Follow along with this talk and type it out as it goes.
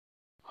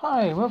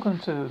Hi, welcome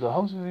to the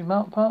Holsworthy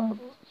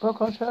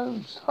podcast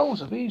show's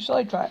Holsworthy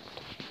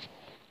Sidetracked.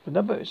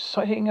 Another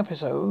exciting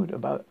episode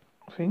about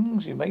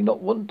things you may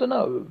not want to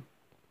know.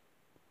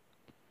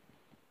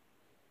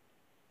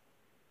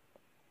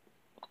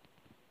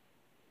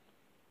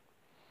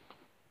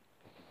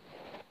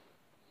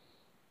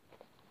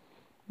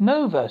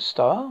 Nova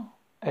Star,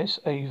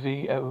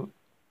 SNOVA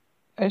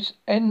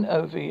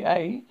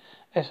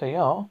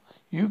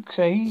UK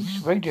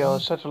radar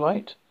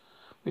satellite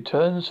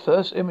returns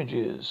first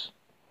images.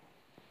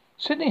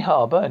 Sydney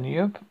Harbour and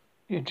the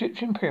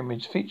Egyptian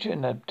pyramids feature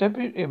in the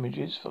debut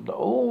images from the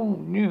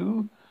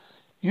all-new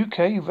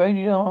UK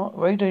radar,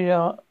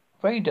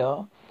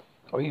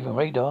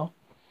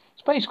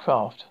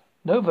 spacecraft.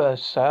 Nova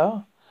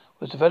Star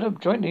was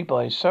developed jointly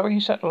by Surrey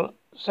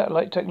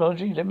Satellite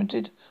Technology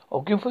Limited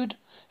or Guildford,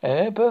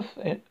 Airbus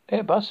in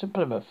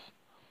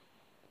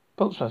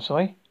Portsmouth,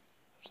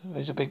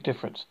 There's a big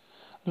difference.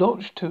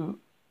 Launched to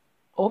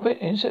orbit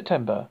in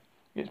September.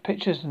 Its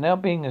pictures are now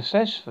being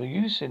assessed for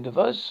use in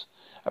diverse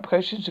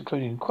applications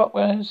including crop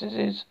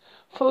analysis,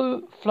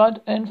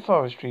 flood and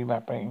forestry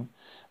mapping,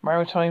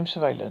 maritime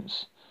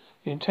surveillance.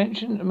 The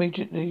intention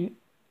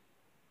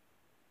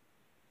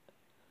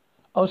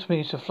ultimately is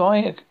to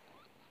fly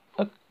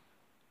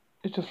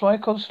a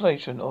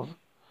constellation of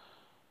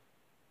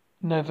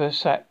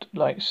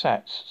Novasat-like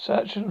sats.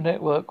 Such a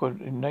network would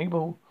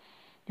enable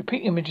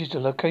repeat images to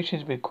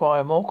locations we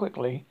acquire more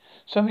quickly,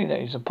 something that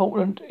is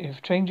important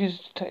if changes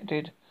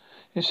detected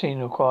in the scene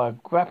require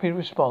rapid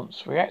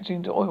response.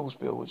 Reacting to oil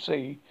spill at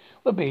sea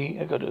would be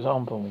a good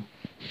example.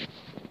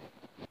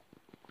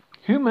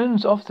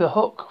 Humans off the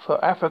hook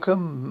for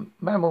African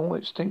mammal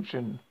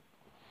extinction.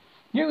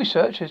 New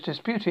research has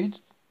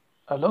disputed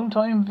a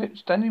long-time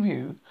standing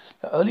view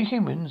that early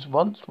humans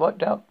once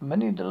wiped out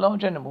many of the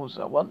large animals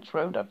that once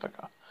roamed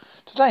Africa.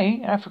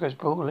 Today, Africa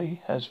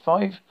broadly has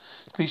 5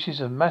 species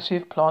of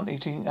massive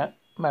plant-eating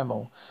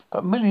mammal,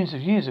 but millions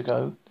of years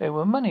ago there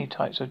were many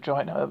types of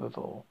giant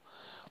herbivore.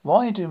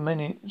 Why do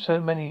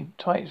so many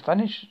types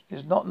vanish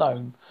is not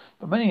known,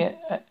 but many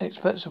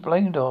experts have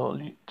blamed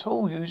on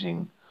tall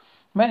using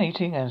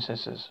man-eating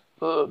ancestors.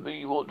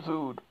 Me want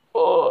food.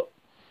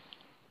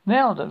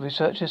 Now that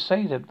researchers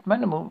say that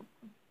animal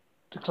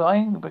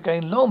decline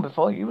began long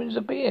before humans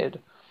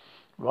appeared.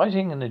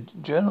 Writing in the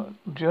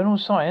journal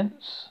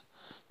Science,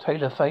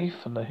 Taylor Faith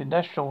from the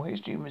National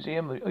History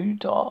Museum of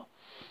Utah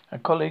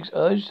and colleagues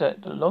urged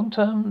that the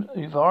long-term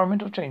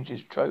environmental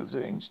changes drove the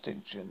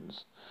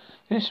extinctions.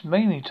 This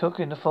mainly took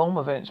in the form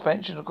of an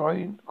expansion of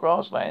growing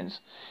grasslands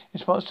in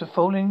response to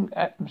falling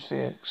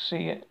atmosphere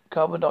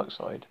carbon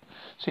dioxide,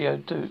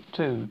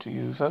 CO2 to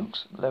you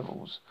folks,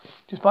 levels.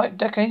 Despite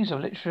decades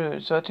of literature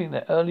asserting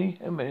that early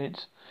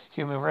hominids,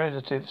 human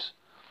relatives,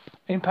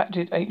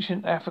 impacted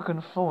ancient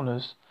African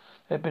faunas,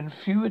 there have been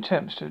few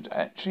attempts to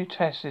actually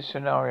test this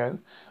scenario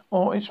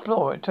or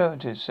explore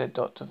alternatives, said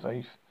Dr.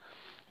 Faith.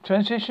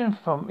 Transition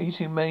from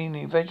eating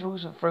mainly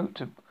vegetables and fruit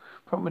to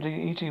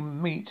promptly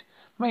eating meat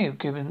may have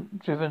driven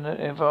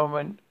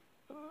the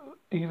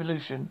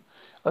evolution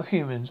of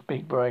humans'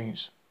 big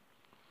brains.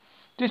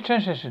 This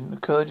transition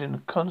occurred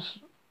in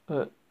concert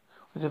with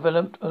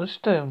development of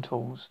stone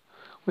tools,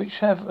 which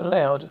have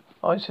allowed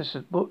ISIS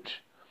to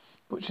butcher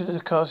the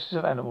carcasses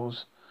of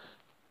animals,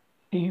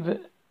 either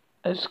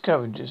as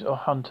scavengers or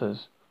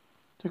hunters.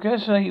 To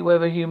calculate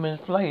whether humans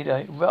played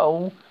a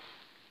role,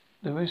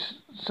 the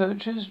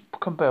researchers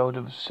compiled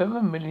a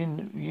 7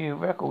 million year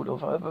record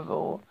of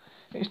herbivore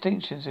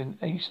extinctions in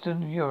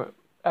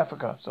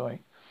Africa.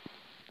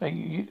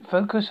 They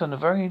focus on the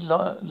very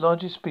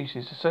largest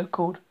species, the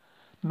so-called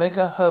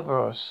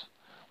megaherbivorous,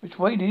 which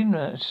weighed in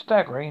a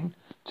staggering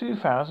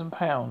 2,000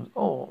 pounds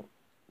or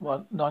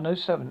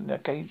 907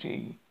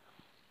 kg.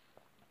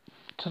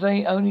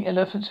 Today, only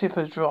elephants,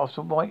 hippos, giraffes,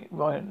 and white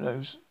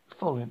rhinos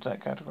fall into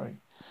that category.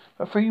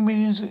 But 3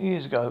 million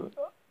years ago,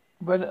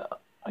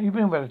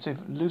 human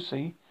relative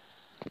Lucy,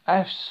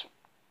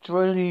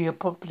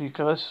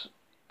 Australopithecus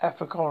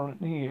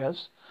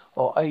africanus,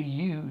 or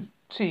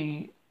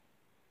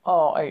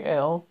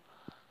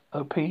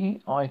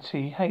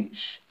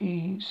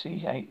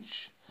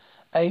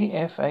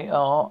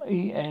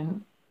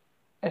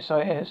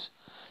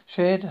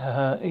shared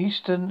her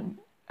eastern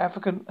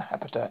African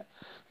habitat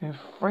with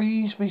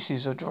 3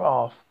 species of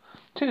giraffe,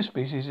 2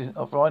 species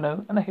of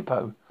rhino, and a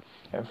hippo,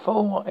 and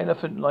 4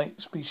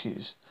 elephant-like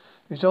species.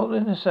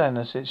 Resulting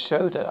analysis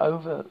showed that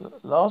over the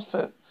last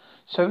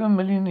 7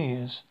 million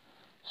years,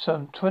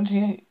 some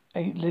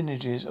 28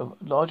 lineages of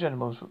large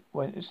animals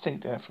went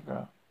extinct in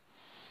Africa.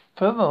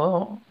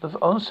 Furthermore, the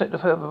onset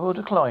of herbivore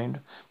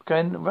decline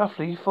began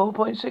roughly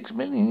 4.6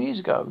 million years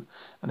ago,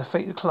 and the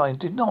fate decline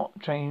did not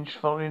change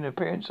following the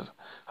appearance of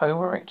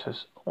Homo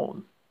erectus, or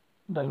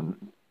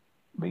known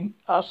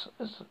us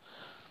as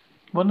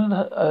one of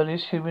the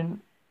earliest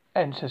human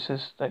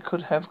ancestors that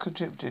could have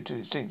contributed to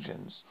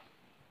extinctions.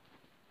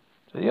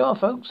 So there you are,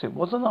 folks. It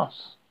wasn't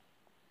us.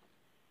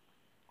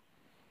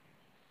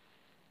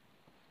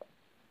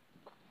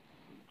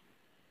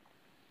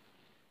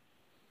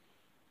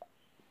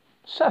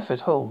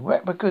 Safford Hall,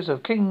 replicas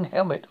of king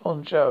helmet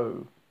on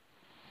show.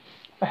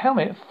 A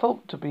helmet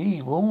thought to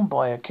be worn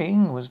by a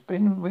king was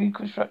been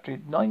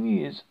reconstructed 9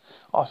 years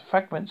after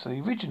fragments of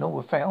the original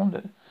were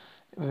found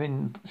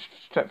within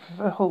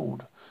Stratford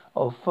Hall.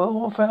 Of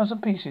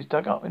 4,000 pieces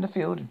dug up in the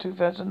field in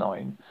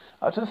 2009,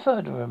 up to a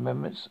third of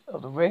remnants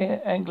of the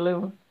rare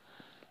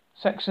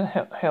Anglo-Saxon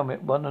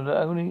helmet, one of the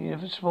only in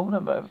a small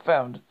number ever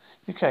found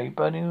in the UK,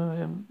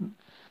 Birmingham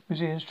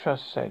Museums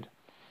Trust said.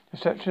 The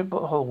Stratford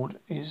Hall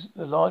is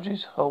the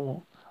largest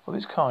hall of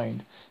its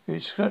kind. The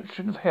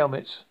description of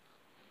helmets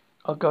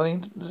are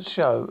going to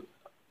show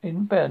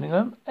in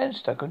Birmingham and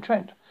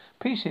Stoke-on-Trent.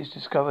 Pieces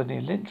discovered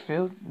near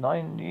Lichfield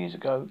 9 years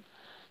ago,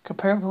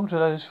 comparable to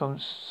those from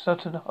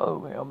Sutton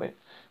Hoo helmet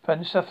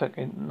found in Suffolk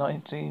in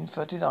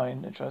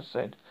 1939, the Trust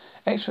said.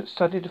 Experts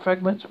studied the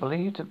fragments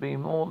believed to be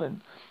more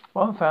than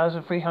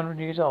 1,300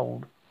 years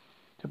old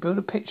to build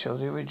a picture of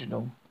the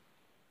original.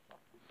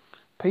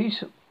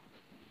 Pieces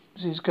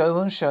go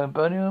on show in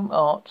Birmingham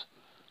Art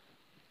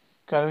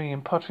Gallery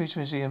in Potteries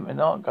Museum and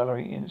Art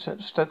Gallery in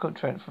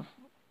Stoke-on-Trent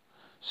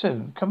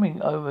soon.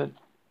 Joining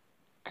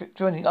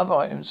other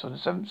items from the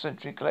 7th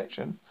century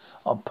collection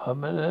on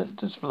permanent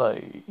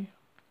display.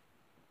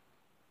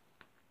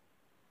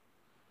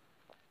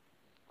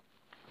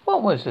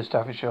 What was the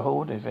Staffordshire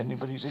Hall, if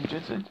anybody's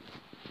interested?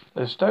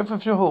 The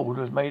Staffordshire Hall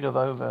was made of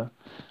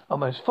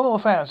almost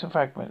 4,000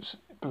 fragments,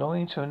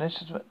 belonging to an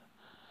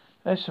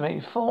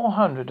estimated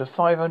 400 to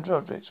 500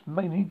 objects,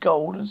 mainly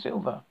gold and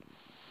silver.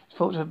 It's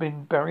thought to have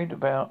been buried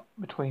about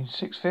between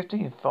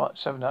 650 and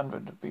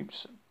 700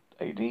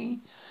 AD.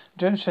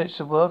 Demonstrates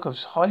the work of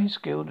highly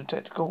skilled and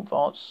technical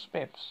advanced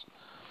smiths.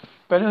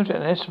 Valued at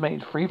an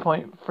estimated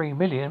 3.3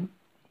 million,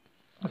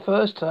 the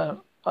first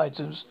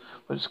items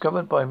were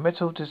discovered by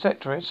metal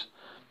detectorist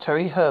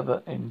Terry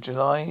Herbert in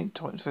July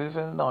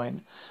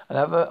 2009, and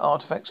other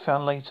artifacts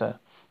found later.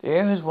 The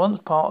area was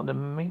once part of the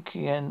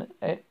Mercian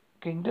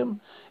Kingdom,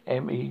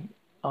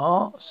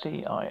 Mercia,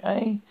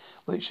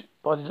 which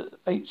by the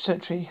 8th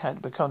century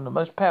had become the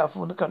most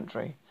powerful in the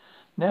country.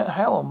 Now,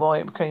 how and why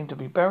it came to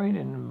be buried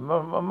in a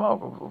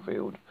remarkable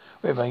field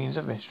remains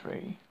a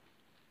mystery.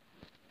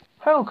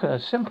 How can a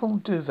simple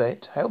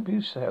duvet help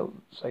you save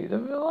the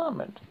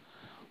environment?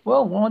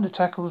 Well, one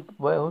tackles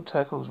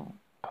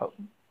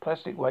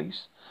plastic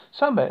waste.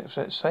 Some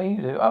experts say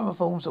there are other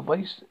forms of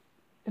waste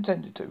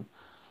intended to.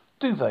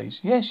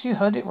 Duvets. Yes, you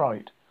heard it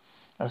right.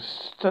 A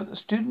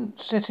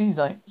student city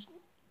like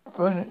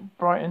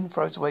Brighton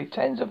throws away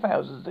tens of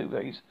thousands of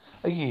duvets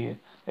a year.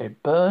 They're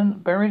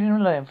buried in a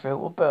landfill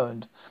or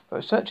burned, but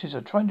researchers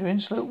are trying to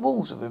insulate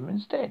walls of them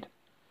instead.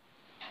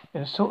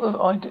 It's a sort of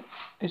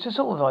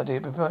idea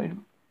being promoted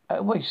at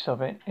a waste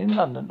summit in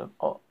London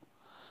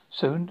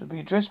soon to be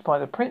addressed by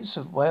the Prince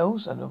of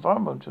Wales and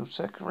Environmental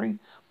Secretary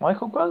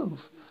Michael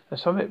Gove. The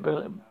summit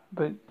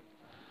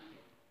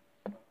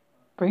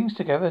brings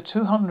together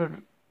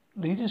 200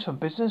 leaders from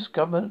business,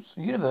 governments,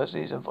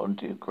 universities and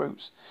volunteer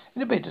groups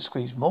in a bid to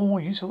squeeze more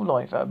useful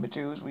life out of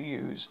materials we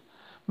use.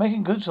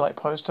 Making goods like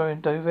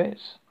polystyrene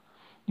duvets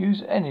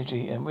use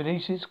energy and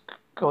releases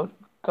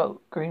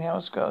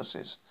greenhouse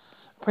gases.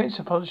 Prince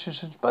and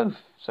politicians both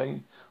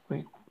say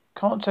we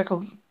can't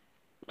tackle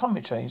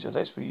climate change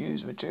unless we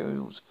use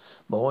materials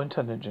more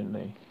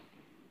intelligently.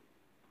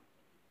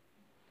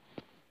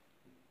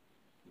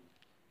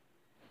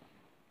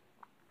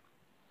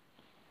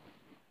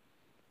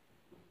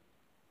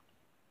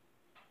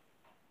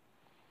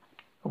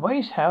 A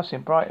waste house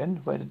in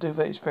Brighton, where the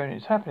duvet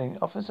experiment is happening,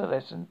 offers a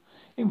lesson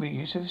in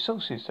reuse of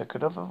resources that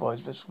could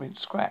otherwise have been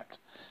scrapped.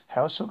 The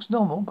house looks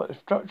normal, but the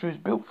structure is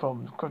built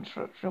from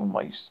construction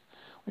waste,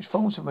 which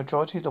forms the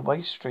majority of the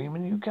waste stream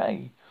in the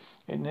UK.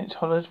 In its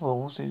hollow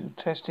walls,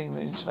 testing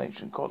the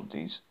insulation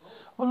qualities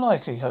of a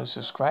likely host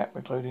of scrap,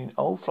 including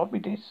old floppy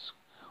disks,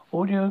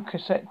 audio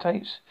cassette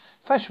tapes,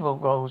 unfashionable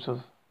rolls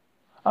of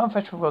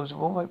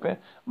wallpaper,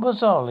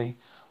 bizarrely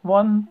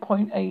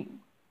 1.8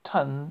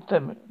 ton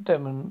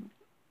denim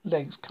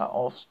legs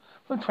cut-offs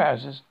from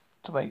trousers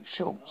to make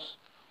shorts.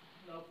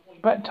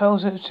 Black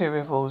tiles and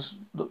exterior walls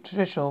look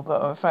traditional,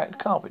 but are in fact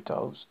carpet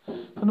tiles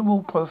from the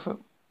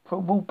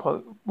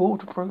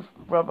waterproof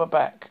rubber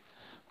back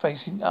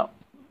facing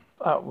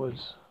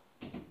upwards.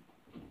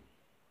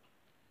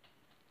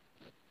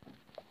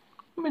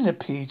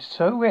 Millipede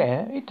so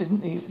rare it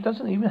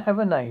doesn't even have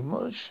a name.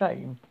 What a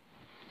shame.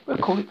 We'll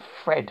call it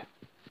Fred.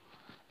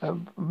 A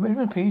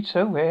millipede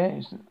so rare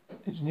is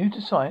new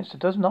to science that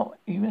does not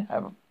even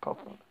have a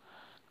proper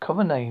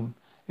common name.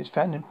 It's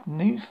found in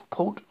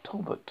Newport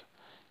Talbot.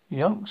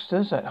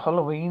 Youngsters at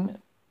Halloween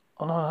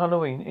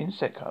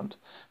insect hunt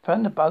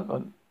found the bug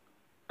on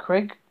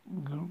Craig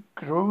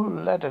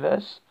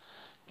Gladus,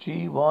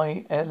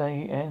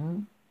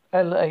 Gylandus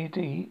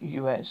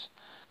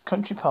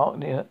Country Park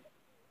near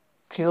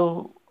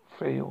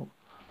Kilfrew,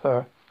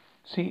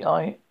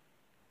 CILFREW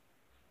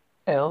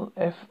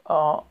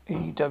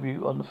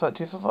on the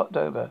 30th of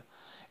October.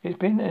 It's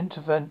been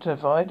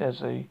identified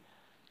as a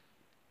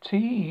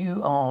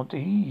TURDULISOMA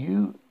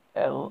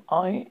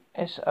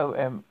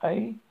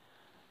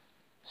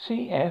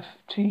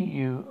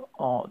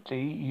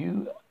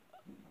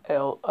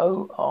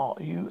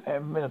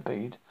CFTURDULORUM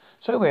millipede.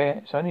 So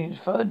rare, it's only the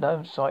third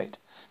known site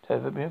to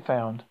ever been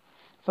found.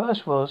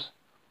 First was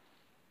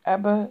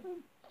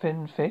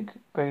Aberfynfig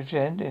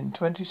Bridgend in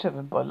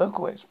 27 by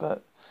local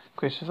expert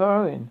Christopher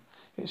Owen.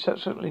 It's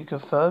subsequently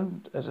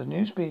confirmed as a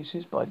new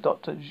species by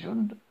Dr.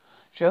 Joan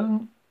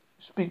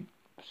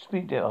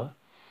Spiedler,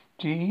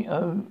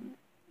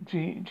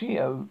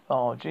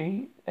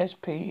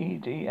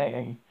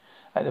 GORGSPEDAA,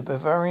 at the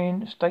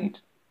Bavarian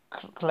State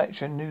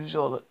Collection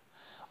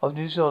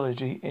of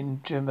Zoology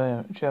in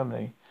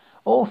Germany.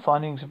 All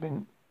findings have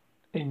been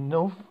in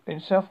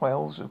South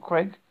Wales with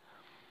Craig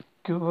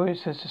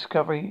Gilroy's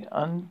discovery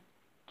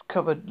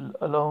uncovered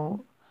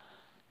along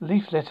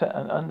leaf litter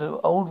and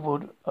under old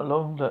wood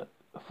along the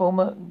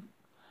former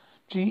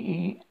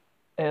GELLIAU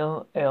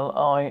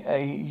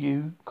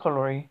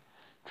colliery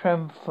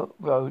tramfoot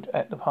road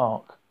at the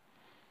park.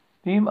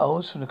 The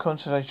emails from the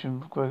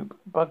conservation group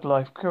Bug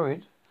Life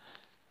Cured,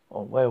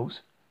 or Wales,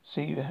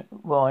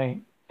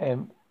 CYMRU,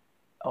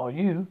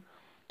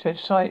 said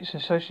sites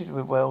associated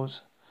with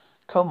Wales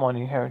coal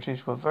mining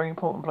heritage were very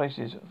important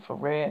places for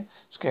rare,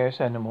 scarce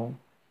animal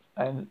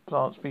and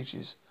plant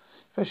species,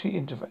 especially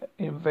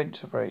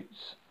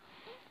invertebrates.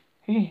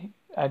 He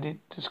added,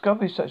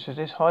 discoveries such as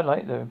this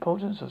highlight the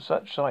importance of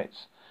such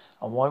sites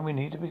and why we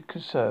need to be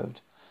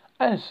conserved.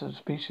 As the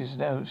species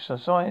now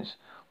science,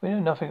 we know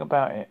nothing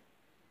about it.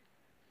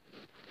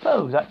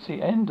 So that's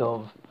the end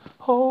of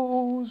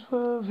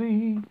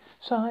Holsworthy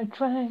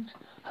Sidetracked.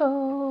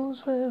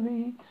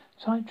 Holsworthy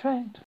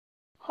Sidetracked.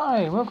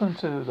 Hi, welcome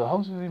to the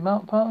Holsworthy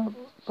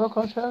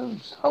podcast show,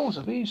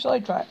 Holsworthy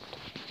Sidetracked.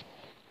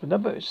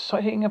 Another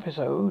exciting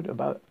episode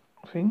about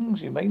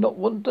things you may not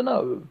want to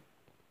know.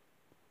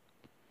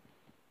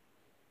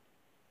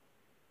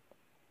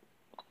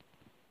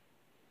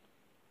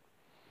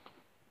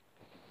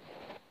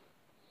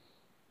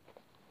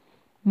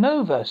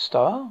 Nova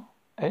Star,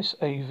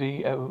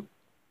 SNOVA-SAR,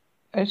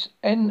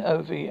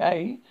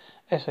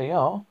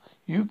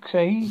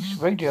 UK's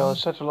radar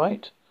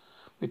satellite,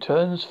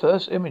 returns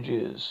first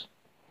images.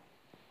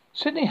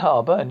 Sydney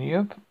Harbour and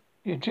the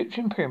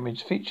Egyptian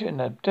pyramids feature in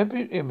the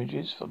debut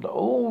images from the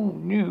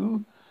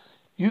all-new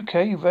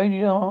UK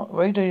radar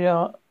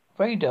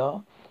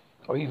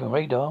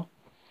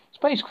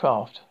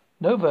spacecraft.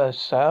 Nova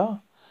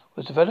Star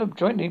was developed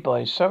jointly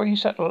by Surrey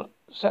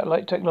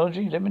Satellite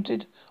Technology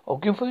Limited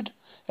of Guildford,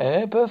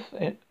 Airbus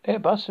in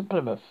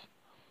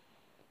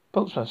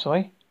Portsmouth.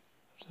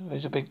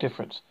 There's a big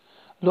difference.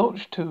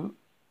 Launched to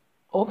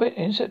orbit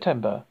in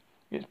September.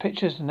 Its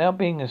pictures are now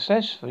being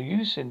assessed for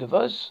use in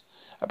diverse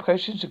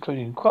applications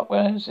including crop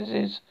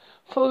analysis,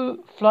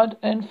 flood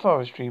and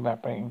forestry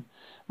mapping,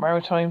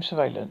 maritime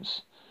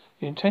surveillance.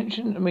 The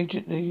intention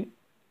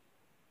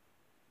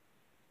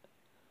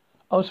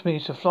ultimately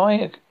is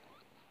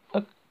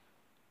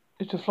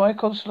to fly a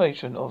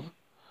constellation of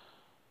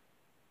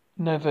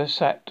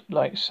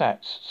Novasat-like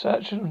sats.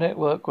 Such a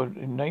network would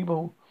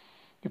enable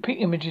repeat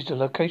images of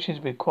locations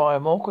to be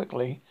acquired more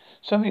quickly,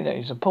 something that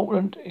is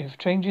important if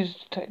changes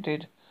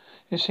detected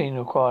is seen to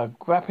require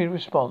rapid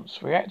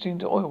response. Reacting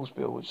to oil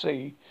spill at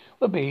sea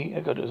would be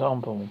a good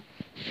example.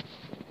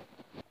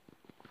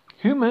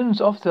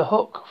 Humans off the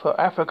hook for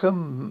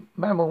African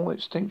mammal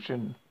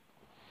extinction.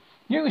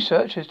 New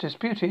research has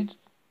disputed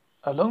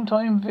a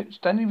long-time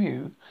standing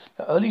view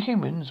that early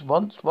humans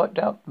once wiped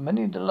out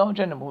many of the large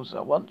animals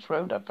that once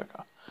roamed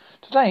Africa.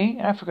 Today,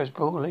 Africa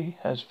broadly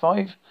has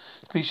 5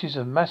 species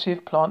of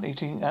massive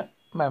plant-eating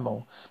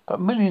mammal,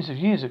 but millions of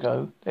years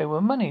ago there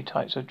were many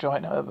types of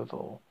giant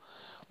herbivore.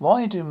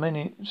 Why do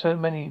so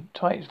many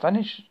types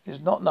vanish is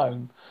not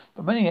known,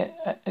 but many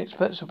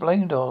experts have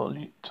blamed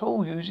on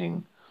tall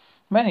using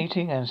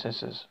man-eating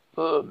ancestors.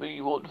 Me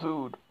want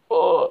food.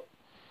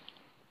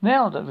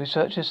 Now that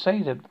researchers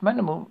say the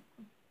mammal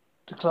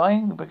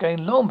decline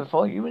began long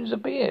before humans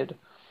appeared.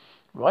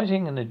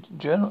 Writing in the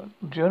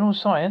journal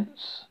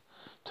Science,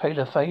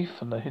 Taylor Faith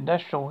from the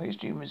National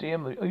History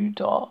Museum of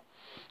Utah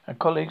and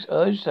colleagues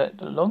urged that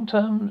the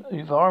long-term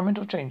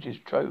environmental changes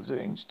drove the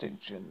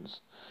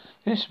extinctions.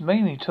 This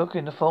mainly took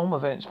in the form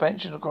of an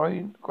expansion of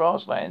growing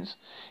grasslands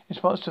in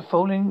response to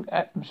falling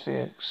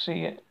atmosphere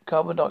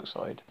carbon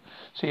dioxide,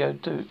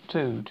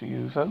 CO2 to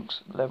you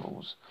folks,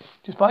 levels.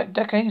 Despite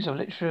decades of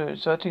literature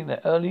asserting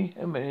that early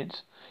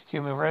hominids,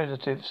 human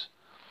relatives,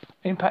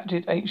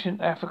 impacted ancient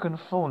African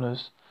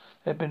faunas,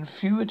 there have been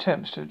few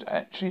attempts to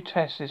actually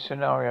test this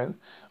scenario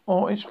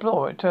or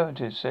explore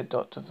alternatives, said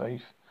Dr.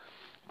 Faith.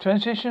 The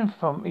transition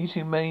from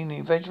eating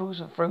mainly vegetables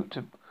and fruit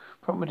to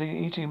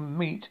promptly eating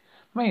meat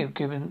may have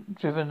driven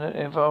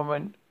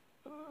the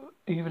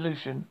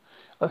evolution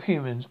of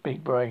humans'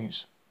 big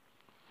brains.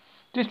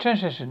 This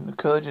transition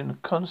occurred in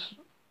concert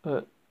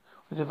with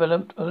the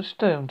development of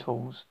stone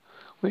tools,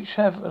 which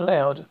have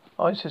allowed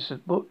ISIS to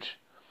butcher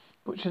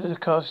the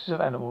carcasses of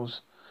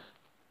animals,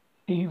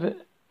 either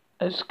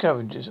as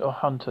scavengers or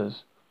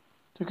hunters.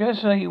 To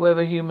calculate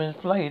whether humans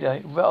played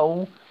a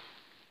role,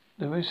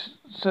 the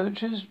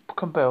researchers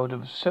compiled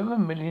a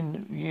 7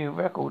 million year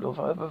record of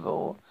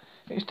herbivore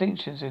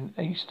extinctions in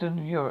Eastern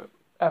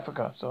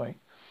Africa.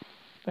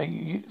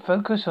 They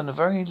focus on the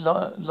very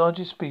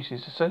largest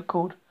species, the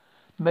so-called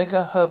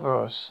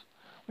Megaherbivorous,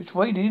 which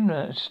weighed in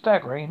a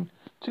staggering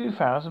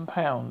 2,000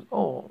 pounds,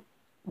 or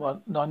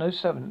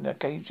 907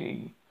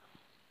 kg.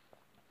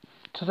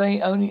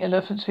 Today, only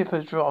elephants,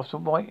 hippos, giraffes,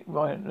 and white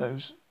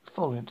rhinos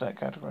fall into that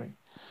category.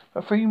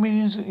 But 3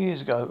 million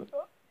years ago,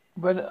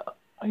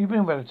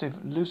 human relative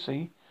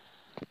Lucy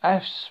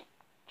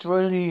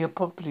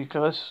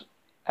Australopithecus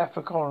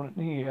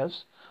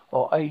africanus,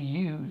 or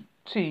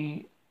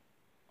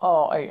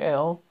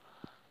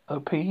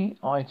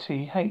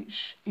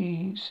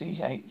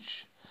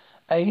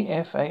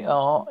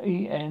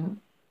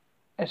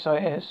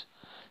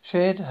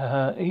shared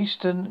her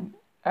eastern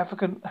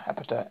African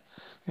habitat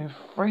with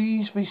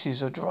 3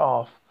 species of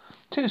giraffe,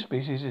 2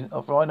 species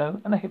of rhino,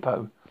 and a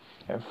hippo,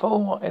 and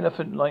 4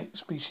 elephant-like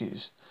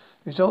species.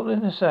 The result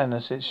in this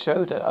analysis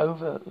showed that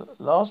over the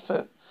last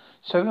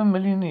 7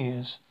 million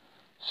years,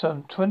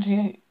 some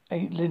 28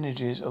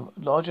 lineages of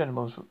large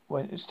animals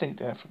went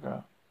extinct in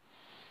Africa.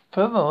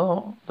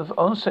 Furthermore, the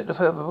onset of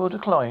herbivore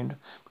decline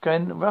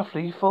began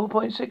roughly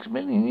 4.6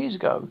 million years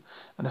ago,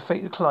 and the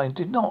fate of decline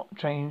did not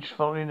change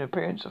following the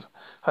appearance of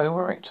Homo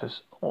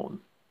erectus, or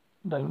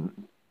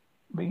known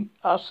to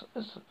us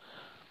as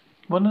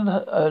one of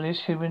the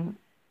earliest human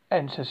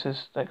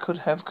ancestors that could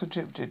have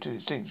contributed to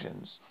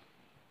extinctions.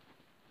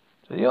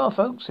 So there you are,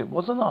 folks. It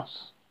wasn't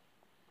us.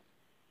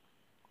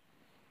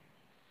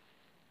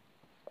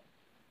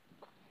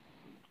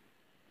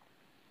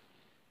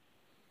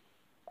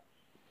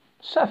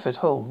 Safford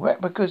Hall,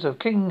 replicas of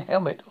king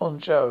helmet on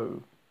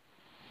show.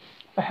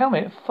 A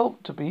helmet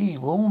thought to be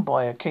worn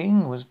by a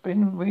king was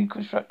been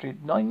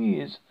reconstructed 9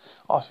 years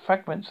after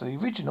fragments of the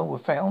original were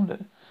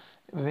found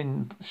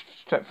within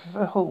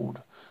Stratford Hall.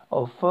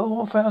 Of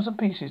 4,000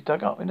 pieces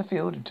dug up in the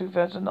field in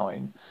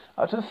 2009,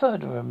 up to a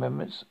third of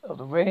remnants of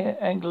the rare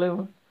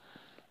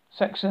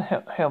Anglo-Saxon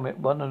helmet,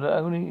 one of the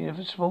only in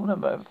a small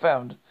number ever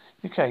found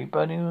in the UK,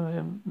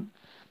 Birmingham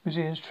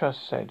Museums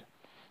Trust said.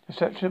 The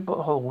Stratford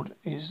Hall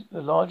is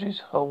the largest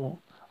hall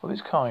of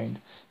its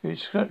kind. The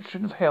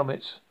inscription of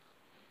helmets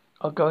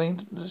are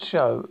going to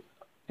show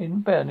in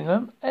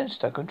Birmingham and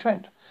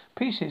Stoke-on-Trent.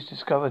 Pieces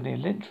discovered near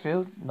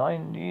Lichfield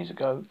 9 years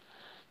ago,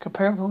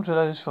 comparable to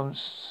those from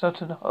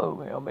Sutton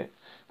Hoo helmet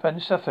found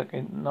in Suffolk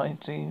in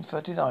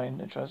 1939,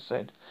 the trust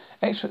said.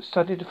 Experts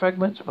studied the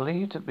fragments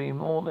believed to be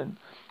more than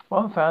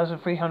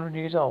 1,300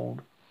 years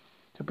old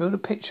to build a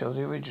picture of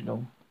the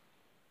original.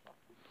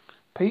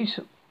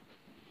 Pieces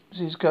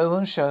go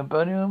on show in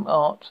Birmingham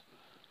Art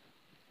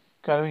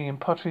Gallery in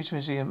Potteries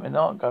Museum and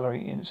Art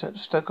Gallery in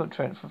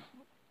Stoke-on-Trent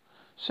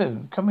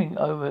soon. Joining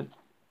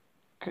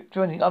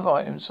other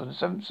items from the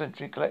 7th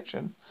century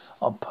collection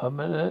on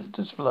permanent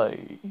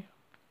display.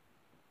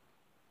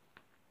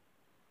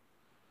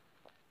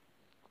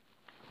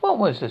 What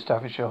was the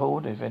Staffordshire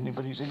Hoard, if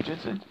anybody's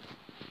interested?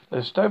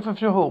 The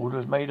Staffordshire Hoard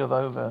was made of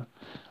over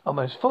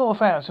almost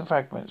 4,000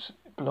 fragments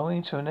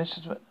belonging to an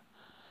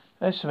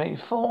estimated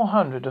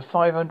 400 to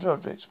 500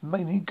 objects,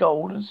 mainly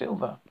gold and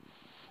silver.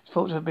 It's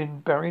thought to have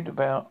been buried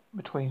about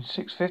between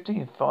 650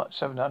 and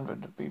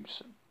 700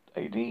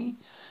 AD.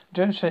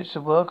 Demonstrates the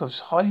work of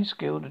highly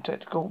skilled and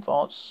technical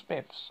advanced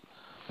smiths.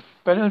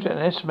 Valued at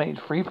an estimated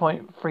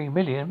 3.3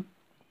 million,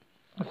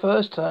 the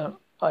first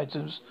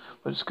items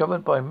were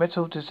discovered by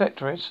metal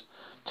detectorist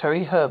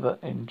Terry Herbert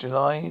in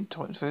July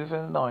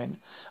 2009,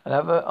 and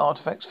other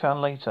artifacts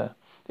found later.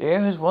 The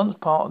area was once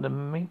part of the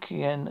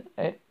Mercian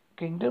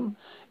Kingdom,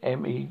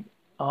 Mercia,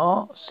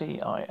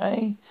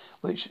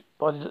 which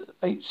by the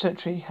 8th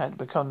century had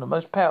become the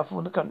most powerful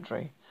in the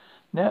country.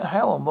 Now,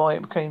 how and why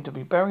it came to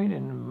be buried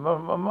in a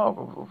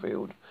remarkable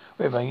field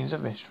remains a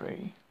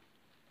mystery.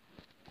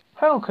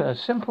 How can a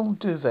simple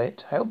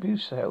duvet help you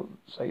save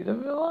the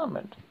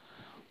environment?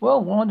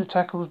 Well, one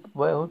tackles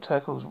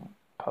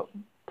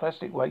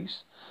plastic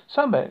waste.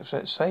 Some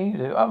experts say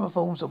there are other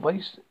forms of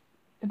waste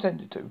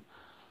intended to.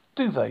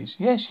 Duvets.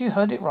 Yes, you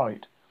heard it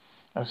right.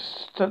 A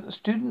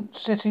student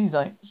city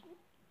like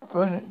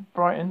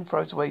Brighton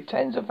throws away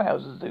tens of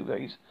thousands of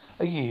duvets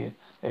a year.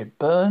 They're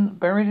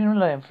buried in a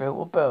landfill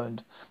or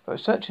burned, but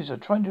researchers are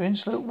trying to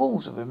insulate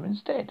walls of them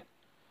instead.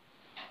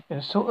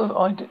 It's a sort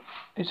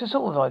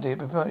of idea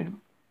promoted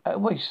at a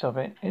waste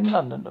summit in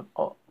London,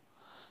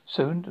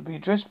 soon to be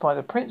addressed by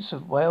the Prince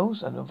of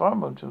Wales and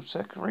Environmental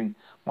Secretary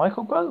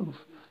Michael Gove.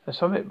 The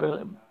summit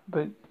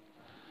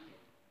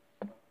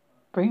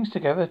brings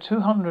together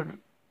 200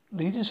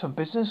 leaders from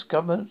business,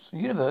 governments,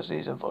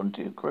 universities and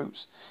volunteer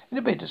groups in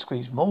a bid to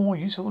squeeze more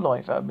useful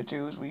life out of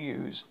materials we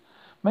use.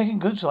 Making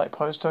goods like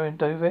polystyrene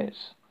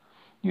duvets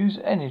use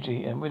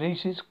energy and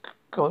releases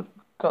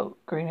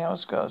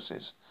greenhouse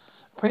gases.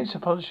 Prince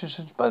and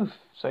politicians both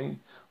say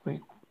we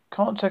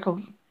can't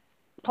tackle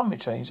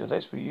climate change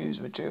unless we use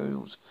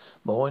materials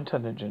more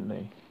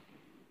intelligently.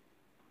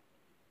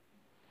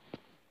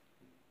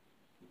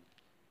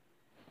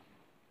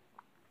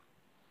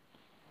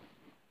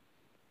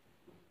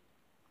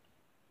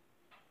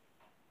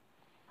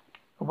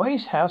 A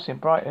waste house in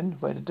Brighton,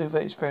 where the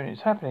duvet experiment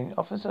is happening,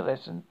 offers a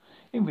lesson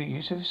in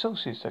reuse of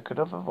resources that could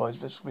otherwise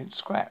have been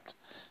scrapped.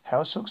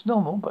 House looks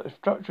normal, but the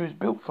structure is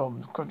built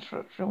from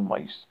construction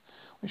waste,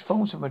 which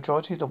forms the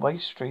majority of the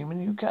waste stream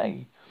in the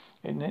UK.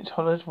 In its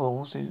hollow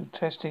walls,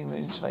 testing the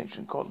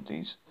insulation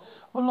qualities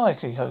of a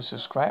likely host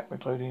of scrap,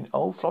 including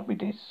old floppy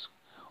disks,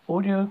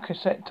 audio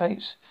cassette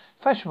tapes,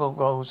 unfashionable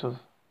rolls of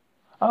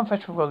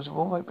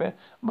wallpaper,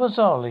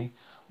 bizarrely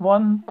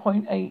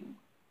 1.8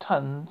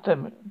 ton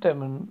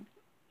demon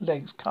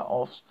legs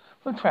cut-offs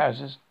from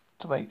trousers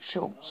to make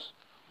shorts.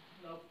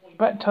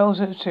 Black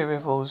tiles and exterior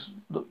walls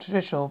look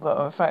traditional, but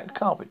are in fact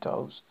carpet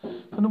tiles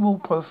from the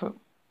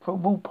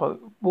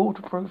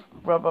waterproof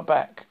rubber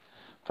back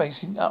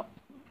facing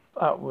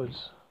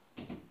outwards.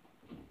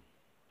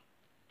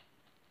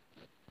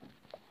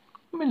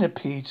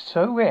 Millipede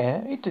so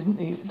rare it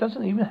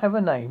doesn't even have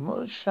a name.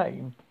 What a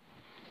shame.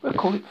 We'll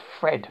call it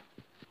Fred.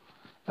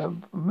 A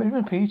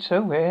millipede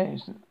so rare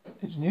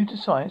is new to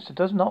science that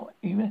does not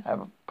even have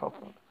a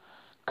proper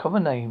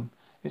common name.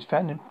 It's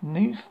found in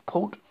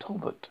Port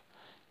Talbot.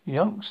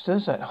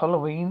 Youngsters on a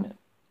Halloween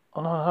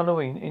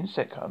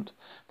insect hunt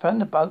found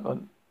the bug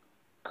on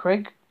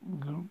Craig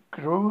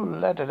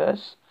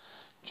Gladus,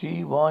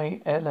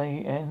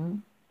 Gyladus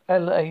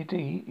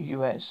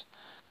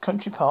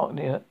country park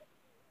near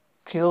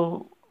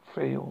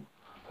Kilfrew,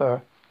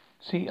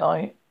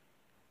 CILFREW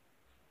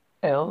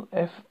on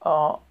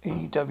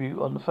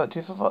the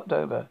 30th of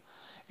October.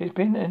 It's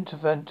been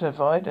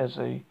identified as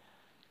a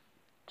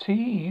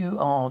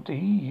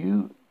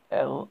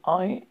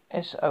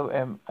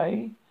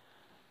TURDULISOMA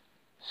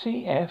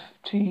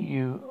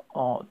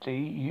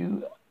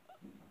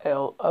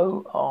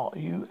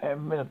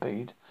CFTURDULORUM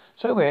millipede.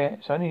 So rare,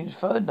 it's only the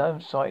third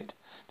known site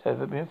to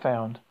ever been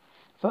found.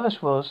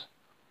 First was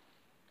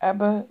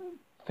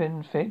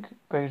Aberfynfig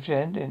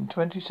Bridgend in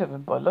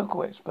 27 by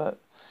local expert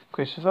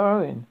Christopher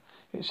Owen.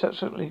 It's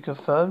subsequently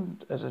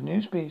confirmed as a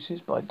new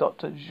species by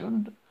Dr.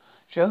 Joan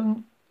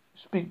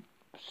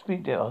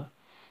Spiedel,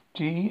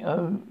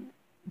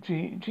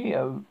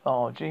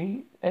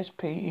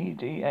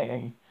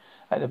 GORGSPEDA,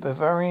 at the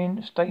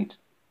Bavarian State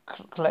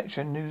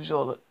Collection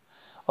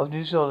of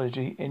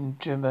Zoology in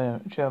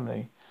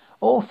Germany.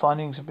 All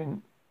findings have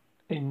been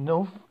in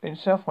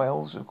South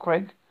Wales of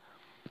Craig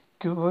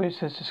Gurwit's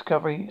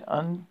discovery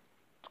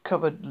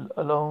uncovered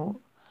along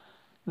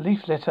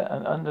leaf litter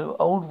and under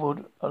old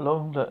wood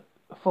along the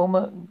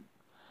former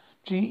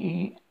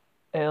GELLIAU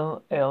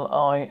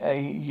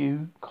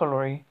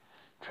colliery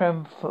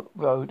Tramfoot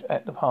Road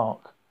at the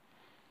park.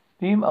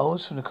 The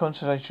moles from the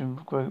conservation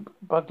group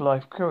Bug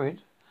Life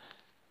Cured,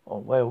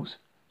 or Wales,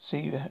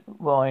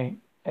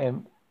 CYMRU,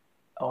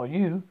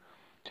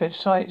 said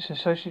sites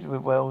associated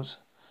with Wales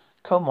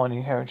coal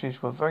mining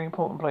heritage were very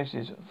important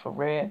places for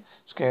rare,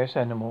 scarce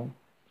animal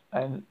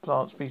and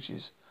plant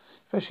species,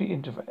 especially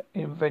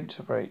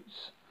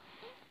invertebrates.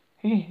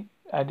 He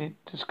added,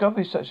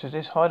 discoveries such as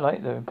this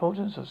highlight the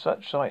importance of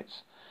such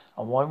sites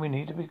and why we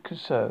need to be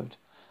conserved.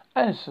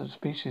 As the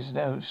species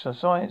now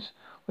science,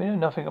 we know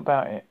nothing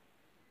about it.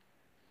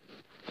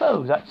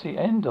 So that's the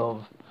end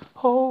of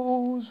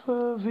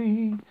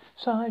Holsworthy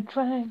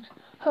Sidetracked.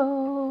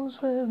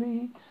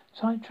 Holsworthy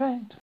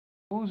Sidetracked.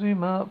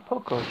 Ultima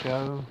Podcast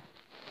Show.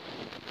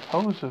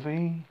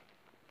 Holsworthy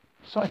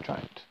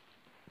Sidetracked.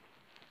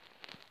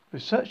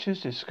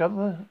 Researchers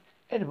discover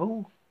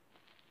edible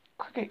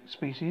cricket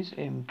species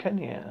in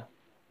Kenya.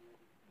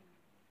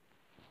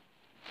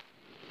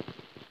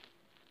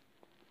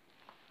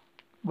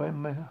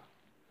 When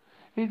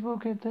it will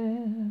get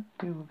there,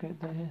 it will get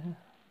there.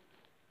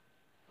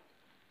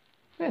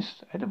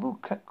 Yes, edible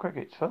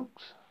crickets,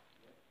 folks.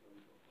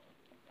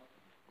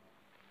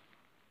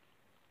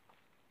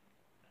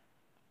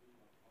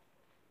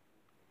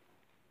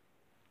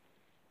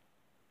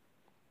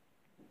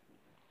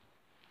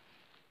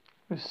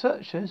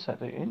 Researchers at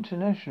the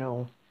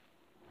International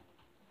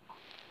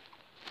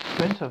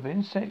Centre of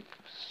Insect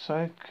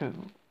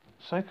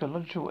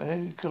Psychological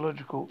and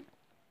Ecological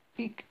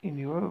in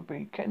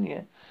Nairobi,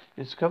 Kenya,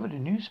 discovered a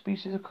new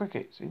species of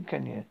crickets in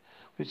Kenya,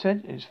 which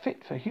said is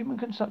fit for human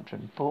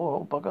consumption. Poor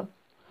old bugger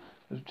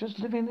was just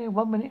living there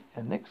 1 minute,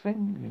 and next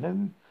thing you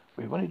know,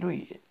 we wanted to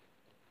eat it.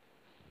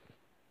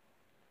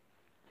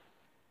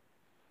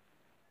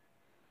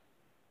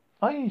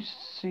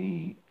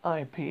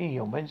 ICIPE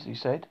on Wednesday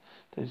said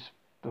that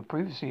the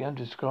previously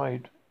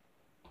undescribed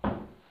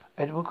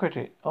edible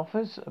cricket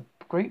offers a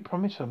great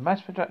promise for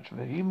mass production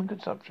for human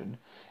consumption,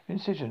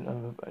 incision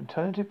of an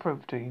alternative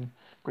protein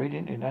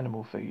ingredient in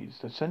animal feeds.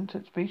 The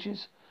scented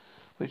species,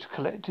 which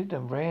collected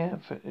and rare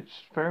for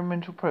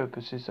experimental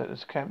purposes at the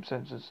camp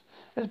centres,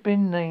 has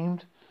been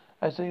named,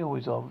 as they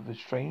always are, with a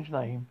strange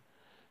name,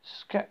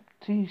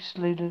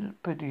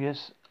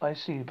 Scaptislidopodius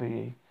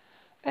ICPE,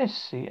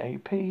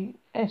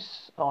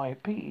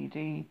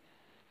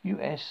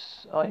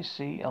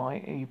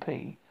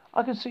 SCAPSIPEDUSICIEP.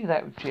 I can see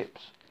that with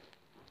chips.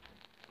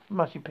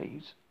 Mushy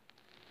peas.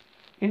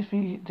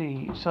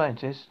 The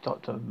scientist,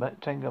 Dr.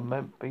 Tenga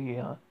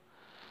Mabia,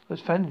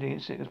 was founded the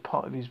insect as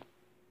part of his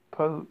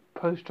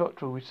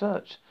postdoctoral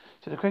research.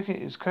 So the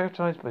cricket is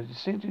characterized by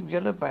distinctive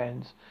yellow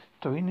bands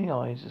between the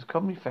eyes as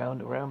commonly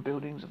found around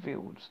buildings and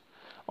fields.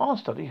 Our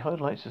study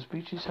highlights the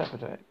species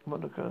habitat,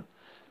 moniker,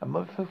 and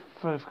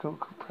morphological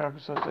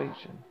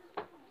characterization.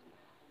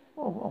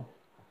 Oh.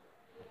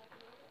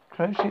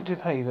 Characteristic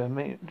behavior,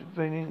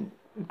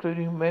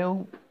 including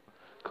male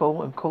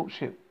call and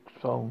courtship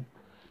song.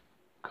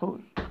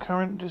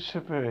 Current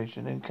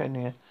distribution in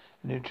Kenya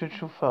in the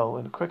nutritional fowl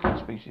and the cricket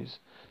species.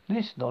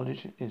 This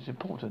knowledge is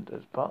important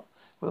but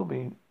will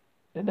be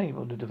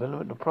enable the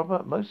development of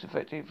proper, most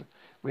effective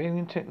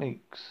rearing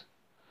techniques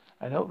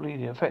and help lead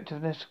the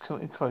effectiveness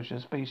encouraging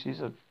species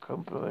of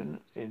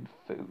complement in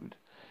food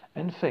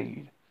and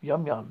feed.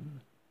 Yum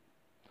yum.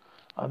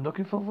 I'm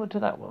looking forward to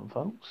that one,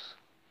 folks.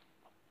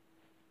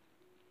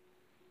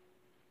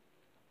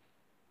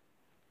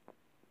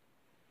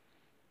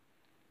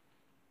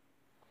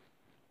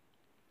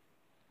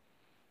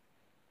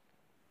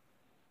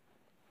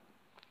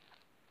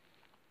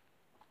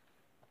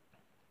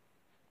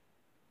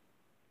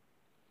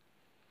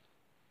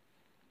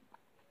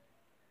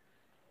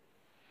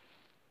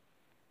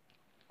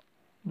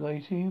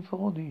 Waiting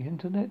for the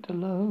internet to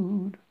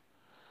load.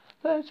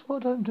 That's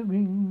what I'm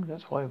doing.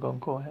 That's why I've gone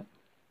quiet.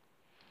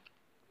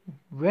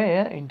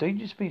 Rare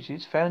endangered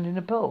species found in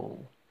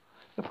Nepal.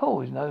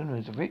 Nepal is known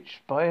as a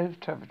rich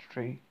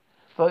biodiversity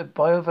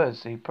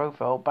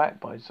profile backed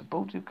by a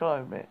supportive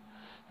climate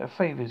that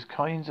favours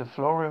kinds of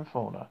flora and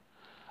fauna.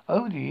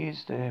 Over the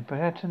years, the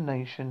Bhutan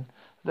nation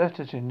left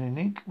a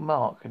unique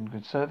mark in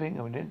conserving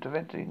and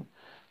interpreting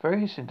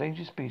various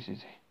endangered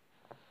species.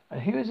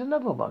 And here is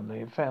another one they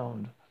have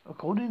found.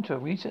 According to a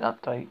recent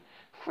update,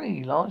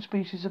 3 large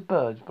species of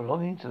birds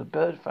belonging to the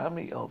bird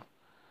family of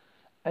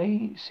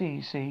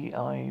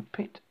ACCI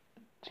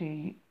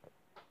Pitrada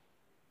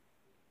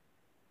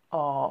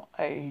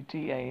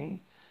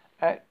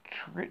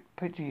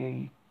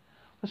Atripidae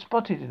were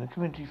spotted in a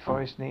community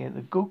forest near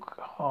the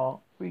Gurkha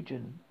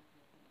region.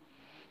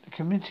 The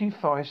community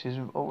forest is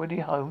already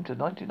home to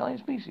 99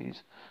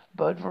 species,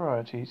 bird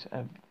varieties,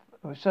 and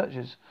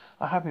researchers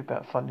are happy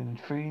about finding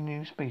 3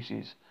 new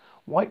species: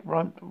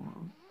 white-rumped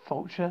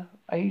vulture,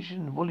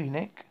 Asian woolly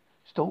neck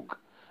stork,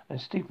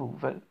 and steeple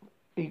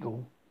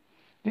eagle.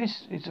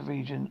 This is a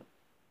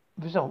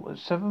result of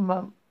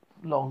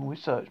 7-month-long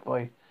research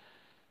by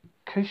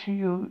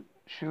Kushia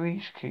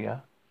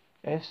Kushishtha.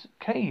 His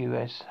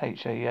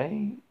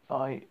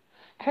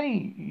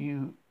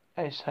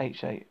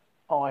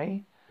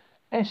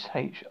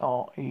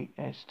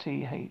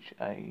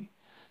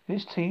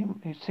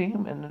team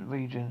in the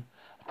region.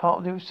 As part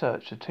of the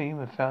research, the team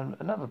have found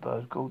another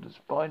bird called the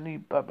spiny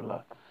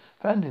babbler,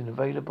 found and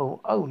available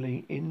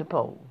only in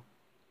Nepal.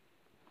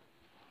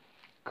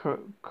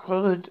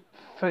 Collared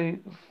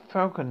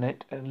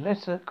falconet and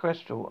lesser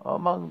kestrel are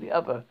among the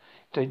other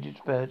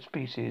endangered bird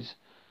species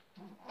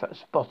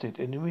spotted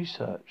in the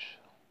research.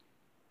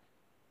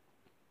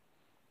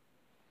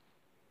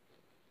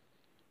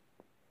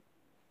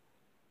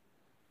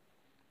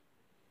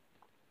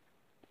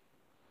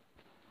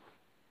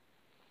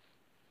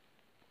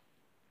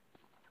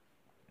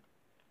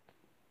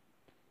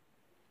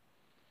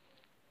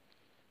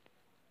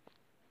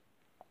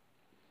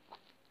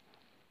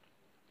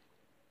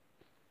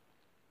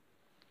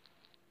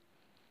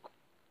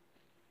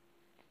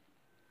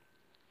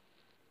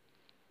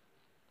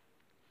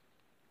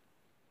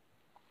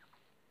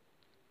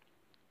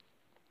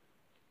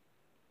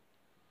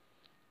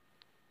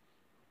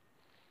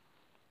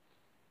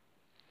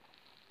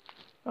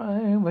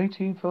 I'm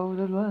waiting for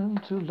the one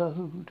to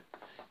load.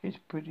 It's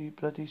pretty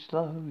bloody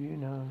slow, you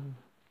know.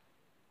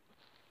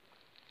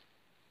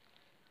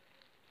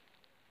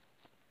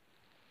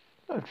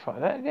 I'll try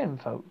that again,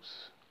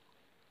 folks.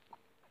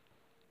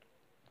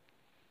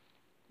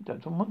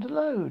 Don't want to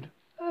load.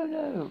 Oh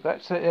no,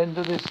 that's the end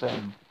of this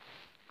then.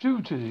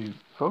 Due to the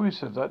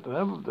promise that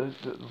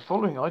the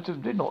following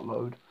item did not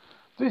load,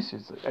 this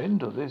is the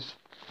end of this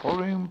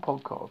following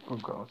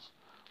podcast.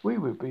 We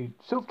will be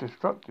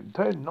self-destruct in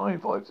 10, 9,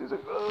 5, 6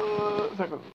 seconds.